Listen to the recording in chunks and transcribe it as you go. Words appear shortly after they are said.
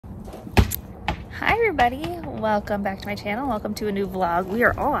Hi everybody, welcome back to my channel. Welcome to a new vlog. We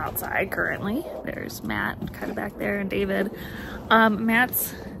are all outside currently. There's Matt kind of back there and David.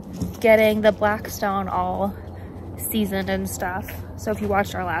 Matt's getting the Blackstone all seasoned and stuff. So if you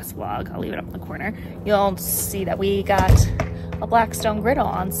watched our last vlog, I'll leave it up in the corner, you'll see that we got a Blackstone griddle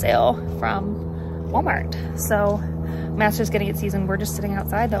on sale from Walmart. So Matt's just getting it seasoned. We're just sitting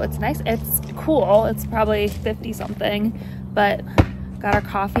outside though. It's nice, it's cool. It's probably 50 something, but got our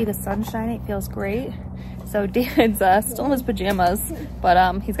coffee, the sun's shining, it feels great. So David's still in his pajamas,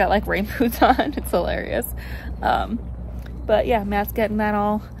 but he's got like rain boots on. It's hilarious. But yeah, Matt's getting that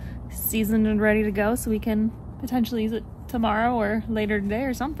all seasoned and ready to go so we can potentially use it tomorrow or later today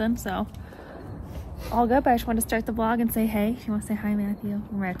or something. So all good, but I just wanted to start the vlog and say hey. If you want to say hi, Matthew,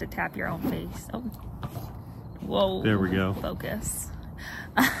 we're gonna have to tap your own face. Oh, whoa. There we go. Focus.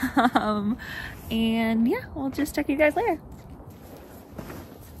 And yeah, we'll just check you guys later.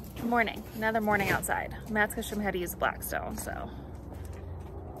 Morning, another morning outside. Matt's gonna show me how to use the Blackstone, so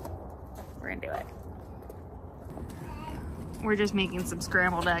we're gonna do it. We're just making some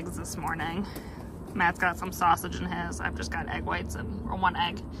scrambled eggs this morning. Matt's got some sausage in his. I've just got egg whites or one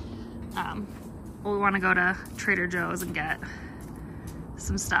egg. We want to go to Trader Joe's and get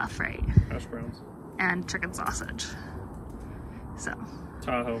some stuff, right? Hash browns. And chicken sausage. So.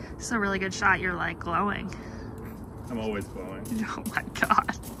 Tahoe. This is a really good shot. You're like glowing. I'm always glowing. Oh my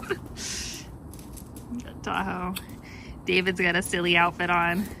God. Tahoe. David's got a silly outfit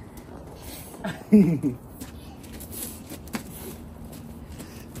on.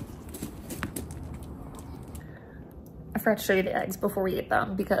 I forgot to show you the eggs before we ate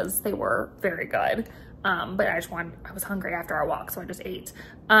them because they were very good. But I was hungry after our walk, so I just ate.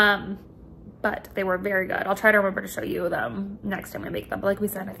 But they were very good. I'll try to remember to show you them next time we make them. But like we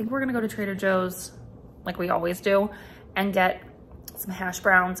said, I think we're gonna go to Trader Joe's like we always do and get some hash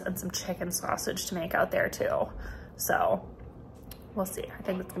browns and some chicken sausage to make out there too. So we'll see. I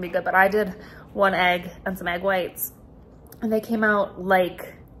think it's gonna be good. But I did one egg and some egg whites and they came out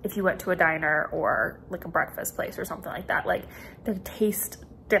like if you went to a diner or like a breakfast place or something like that. Like they taste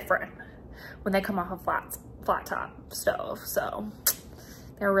different when they come off a flat top stove. So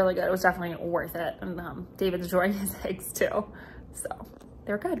they're really good. It was definitely worth it. And David's enjoying his eggs too. So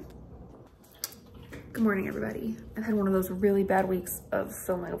they're good. Good morning, everybody. I've had one of those really bad weeks of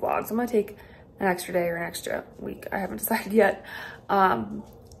filming vlogs. I'm gonna take an extra day or an extra week, I haven't decided yet,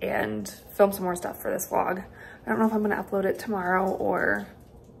 and film some more stuff for this vlog. I don't know if I'm gonna upload it tomorrow or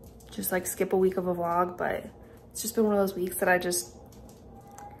just like skip a week of a vlog, but it's just been one of those weeks that I just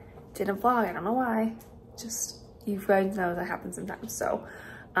didn't vlog. I don't know why. Just, you guys know that happens sometimes. So,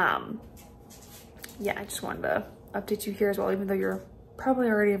 yeah, I just wanted to update you here as well, even though you're probably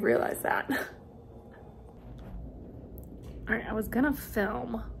already have realized that. All right, I was gonna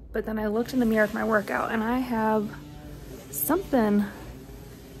film, but then I looked in the mirror at my workout and I have something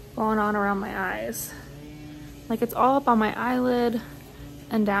going on around my eyes. Like it's all up on my eyelid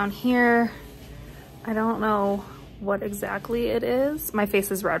and down here. I don't know what exactly it is. My face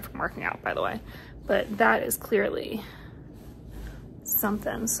is red from working out, by the way, but that is clearly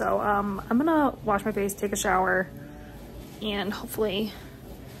something. So I'm gonna wash my face, take a shower, and hopefully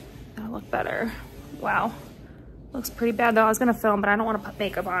it'll look better. Wow. Looks pretty bad though. I was gonna film, but I don't want to put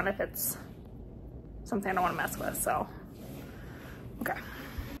makeup on if it's something I don't want to mess with, so. Okay.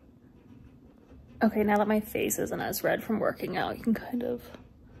 Okay, now that my face isn't as red from working out, you can kind of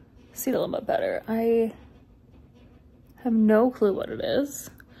see it a little bit better. I have no clue what it is.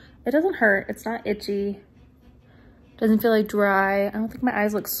 It doesn't hurt, it's not itchy. Doesn't feel like dry. I don't think my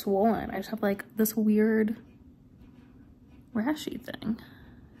eyes look swollen. I just have like this weird rashy thing.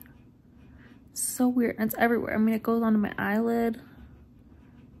 So weird, and it's everywhere. I mean, it goes onto my eyelid,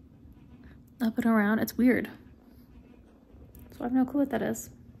 up and around. It's weird. So I have no clue what that is.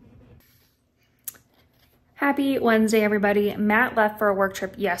 Happy Wednesday, everybody. Matt left for a work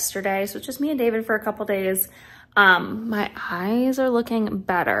trip yesterday, so it's just me and David for a couple days. My eyes are looking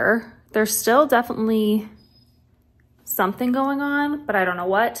better. There's still definitely something going on, but I don't know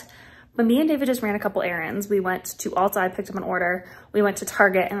what. But me and David just ran a couple errands. We went to Ulta, I picked up an order. We went to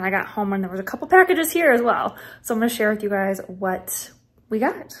Target and I got home and there was a couple packages here as well. So I'm gonna share with you guys what we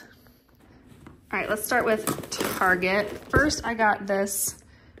got. All right, let's start with Target. First, I got this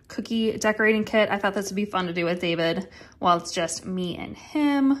cookie decorating kit. I thought this would be fun to do with David while it's just me and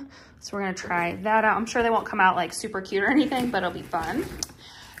him. So we're gonna try that out. I'm sure they won't come out like super cute or anything, but it'll be fun.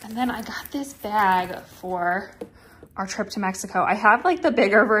 And then I got this bag for our trip to Mexico. I have like the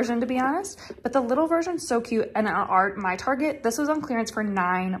bigger version to be honest, but the little version's so cute. And at my Target, this was on clearance for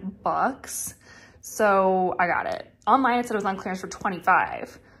 $9. So I got it. Online it said it was on clearance for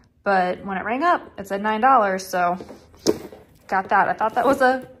 $25. but when it rang up, it said $9, so got that. I thought that was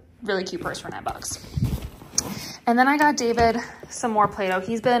a really cute purse for $9. And then I got David some more Play-Doh.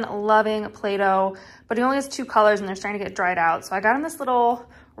 He's been loving Play-Doh, but he only has 2 colors and they're starting to get dried out. So I got him this little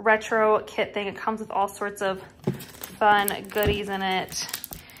retro kit thing. It comes with all sorts of fun goodies in it.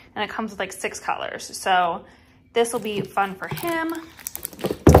 And it comes with like 6 colors. So this will be fun for him.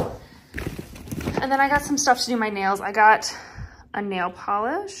 And then I got some stuff to do my nails. I got a nail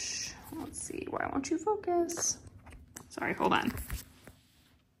polish. Let's see, why won't you focus? Sorry, hold on.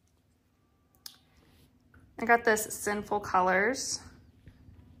 I got this Sinful Colors.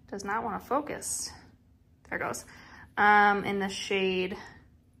 Does not want to focus. There it goes. In the shade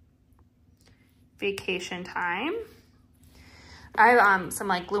Vacation Time. I have some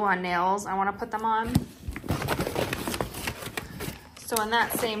like glue on nails I want to put them on. So in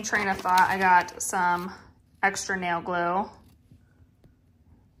that same train of thought, I got some extra nail glue.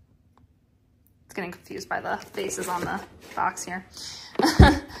 It's getting confused by the faces on the box here.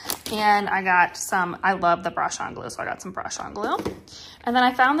 And I got some, I love the brush on glue, so I got some brush on glue. And then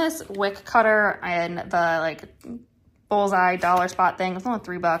I found this wick cutter in the like bullseye dollar spot thing. It's only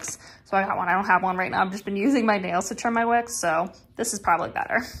 $3, so I got one. I don't have one right now. I've just been using my nails to trim my wicks, so this is probably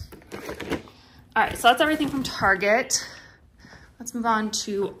better. All right, so that's everything from Target. Let's move on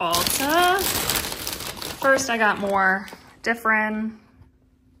to Ulta. First, I got more different,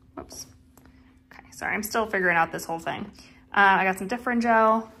 whoops. Okay, sorry, I'm still figuring out this whole thing. I got some different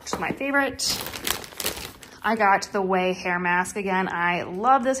gel, which is my favorite. I got the Way hair mask again. I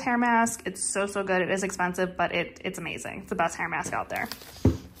love this hair mask. It's so, so good. It is expensive, but it's amazing. It's the best hair mask out there.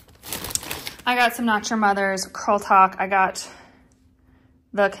 I got some Not Your Mother's Curl Talk. I got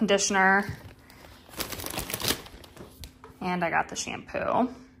the conditioner. And I got the shampoo.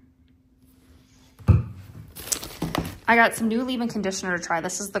 I got some new leave-in conditioner to try.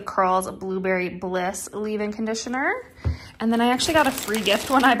 This is the Curls Blueberry Bliss leave-in conditioner. And then I actually got a free gift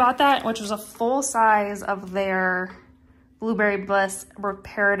when I bought that, which was a full size of their Blueberry Bliss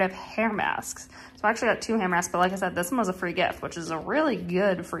reparative hair masks. So I actually got 2 hair masks, but like I said, this one was a free gift, which is a really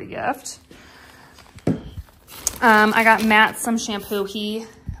good free gift. I got Matt some shampoo. He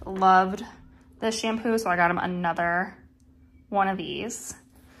loved this shampoo, so I got him another one of these.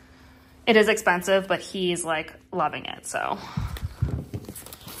 It is expensive, but he's like loving it, so.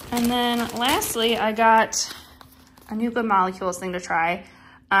 And then lastly, I got a new Good Molecules thing to try.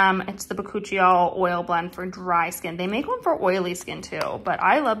 It's the Bakuchiol oil blend for dry skin. They make one for oily skin too, but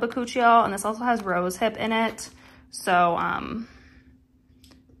I love Bakuchiol, and this also has rose hip in it. So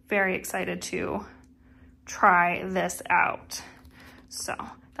very excited to try this out. So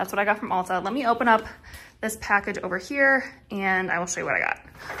that's what I got from Ulta. Let me open up this package over here and I will show you what I got.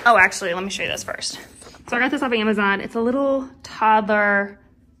 Oh, actually, let me show you this first. So I got this off Amazon. It's a little toddler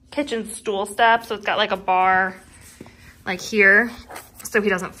kitchen stool step. So it's got like a bar like here so he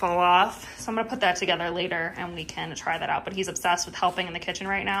doesn't fall off. So I'm gonna put that together later and we can try that out. But he's obsessed with helping in the kitchen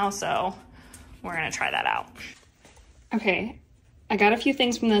right now, so we're gonna try that out. Okay, I got a few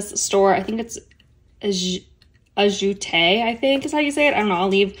things from this store. I think it's Ajouté, I think is how you say it. I don't know, I'll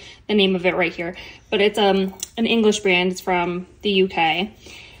leave the name of it right here. But it's an English brand. It's from the UK.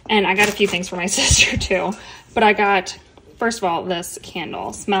 And I got a few things for my sister too. But I got, first of all, this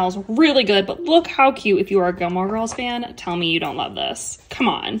candle. Smells really good, but look how cute. If you are a Gilmore Girls fan, tell me you don't love this. Come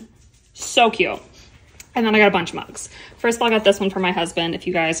on. So cute. And then I got a bunch of mugs. First of all, I got this one for my husband. If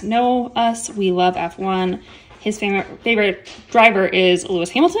you guys know us, we love F1. His favorite driver is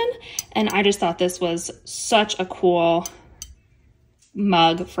Lewis Hamilton, and I just thought this was such a cool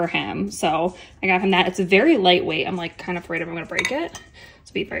mug for him. So I got him that. It's very lightweight. I'm like kind of afraid I'm gonna break it,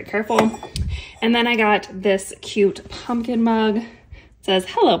 so be very careful. And then I got this cute pumpkin mug. It says,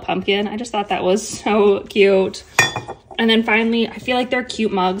 "Hello, pumpkin." I just thought that was so cute. And then finally, I feel like their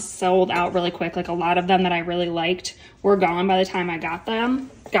cute mugs sold out really quick. Like a lot of them that I really liked were gone by the time I got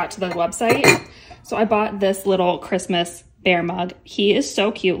to the website. So I bought this little Christmas bear mug. He is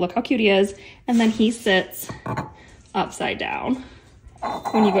so cute. Look how cute he is. And then he sits upside down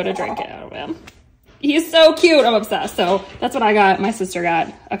when you go to drink it out of him. He's so cute. I'm obsessed. So that's what I got. My sister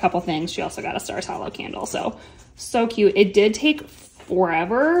got a couple things. She also got a Stars Hollow candle. So cute. It did take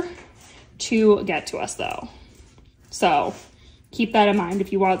forever to get to us though. So keep that in mind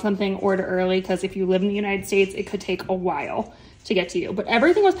if you want something, order early, because if you live in the United States, it could take a while to get to you. But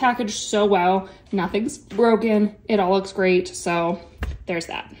everything was packaged so well. Nothing's broken. It all looks great. So there's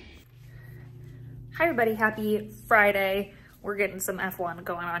that. Hi everybody, happy Friday. We're getting some F1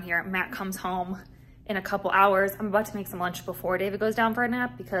 going on here. Matt comes home in a couple hours. I'm about to make some lunch before David goes down for a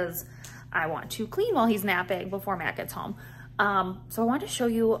nap because I want to clean while he's napping before Matt gets home. So I wanted to show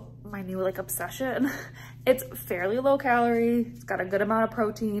you my new like obsession. It's fairly low calorie. It's got a good amount of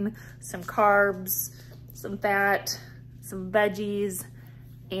protein, some carbs, some fat, some veggies,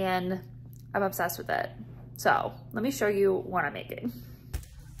 and I'm obsessed with it. So let me show you what I'm making.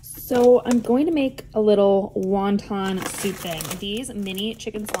 So I'm going to make a little wonton soup thing. These mini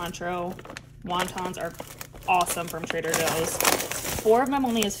chicken cilantro wontons are awesome from Trader Joe's. 4 of them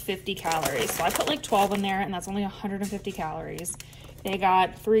only is 50 calories. So I put like 12 in there and that's only 150 calories. They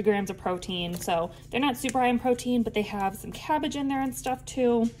got 3 grams of protein. So they're not super high in protein, but they have some cabbage in there and stuff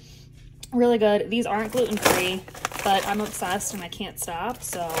too. Really good. These aren't gluten-free, but I'm obsessed and I can't stop.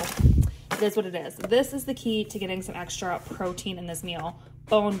 So it is what it is. This is the key to getting some extra protein in this meal.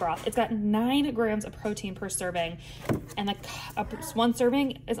 Bone broth. It's got 9 grams of protein per serving, and one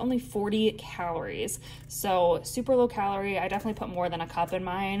serving is only 40 calories. So super low calorie. I definitely put more than a cup in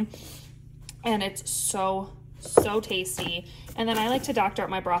mine, and it's so tasty. And then I like to doctor up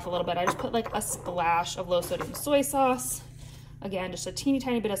my broth a little bit. I just put like a splash of low sodium soy sauce. Again, just a teeny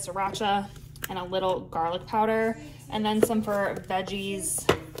tiny bit of sriracha and a little garlic powder, and then some for veggies,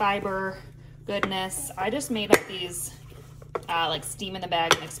 fiber, goodness. I just made up these like steam in the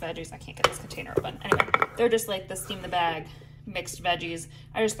bag mixed veggies. I can't get this container open. Anyway, they're just like the steam in the bag mixed veggies.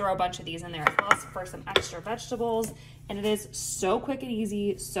 I just throw a bunch of these in there as well for some extra vegetables, and it is so quick and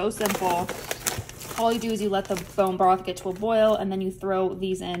easy, so simple. All you do is you let the bone broth get to a boil, and then you throw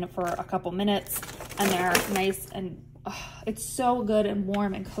these in for a couple minutes, and they're nice, and it's so good and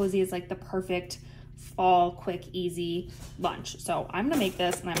warm and cozy. It's like the perfect fall quick easy lunch. So I'm gonna make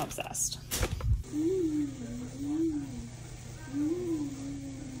this and I'm obsessed.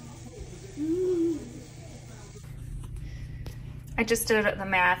 I just did the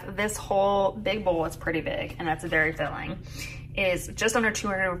math. This whole big bowl is pretty big, and that's very filling. Is just under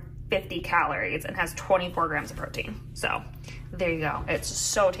 250 calories and has 24 grams of protein. So there you go. It's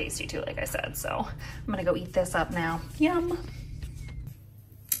so tasty too, like I said. So I'm gonna go eat this up now. Yum.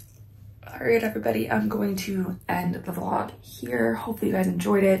 All right, everybody, I'm going to end the vlog here. Hopefully you guys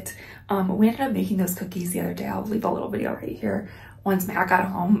enjoyed it. We ended up making those cookies the other day. I'll leave a little video right here. Once Matt got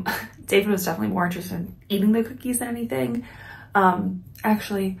home, David was definitely more interested in eating the cookies than anything.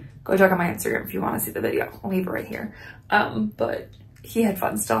 Actually, go check out my Instagram if you want to see the video. I'll leave it right here. But he had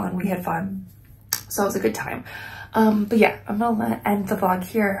fun still and we had fun. So it was a good time. But yeah, I'm gonna end the vlog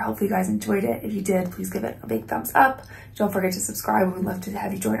here. Hopefully you guys enjoyed it. If you did, please give it a big thumbs up. Don't forget to subscribe. We'd love to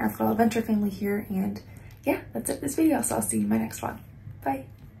have you join our Flow Adventure family here. And yeah, that's it for this video. So I'll see you in my next one. Bye.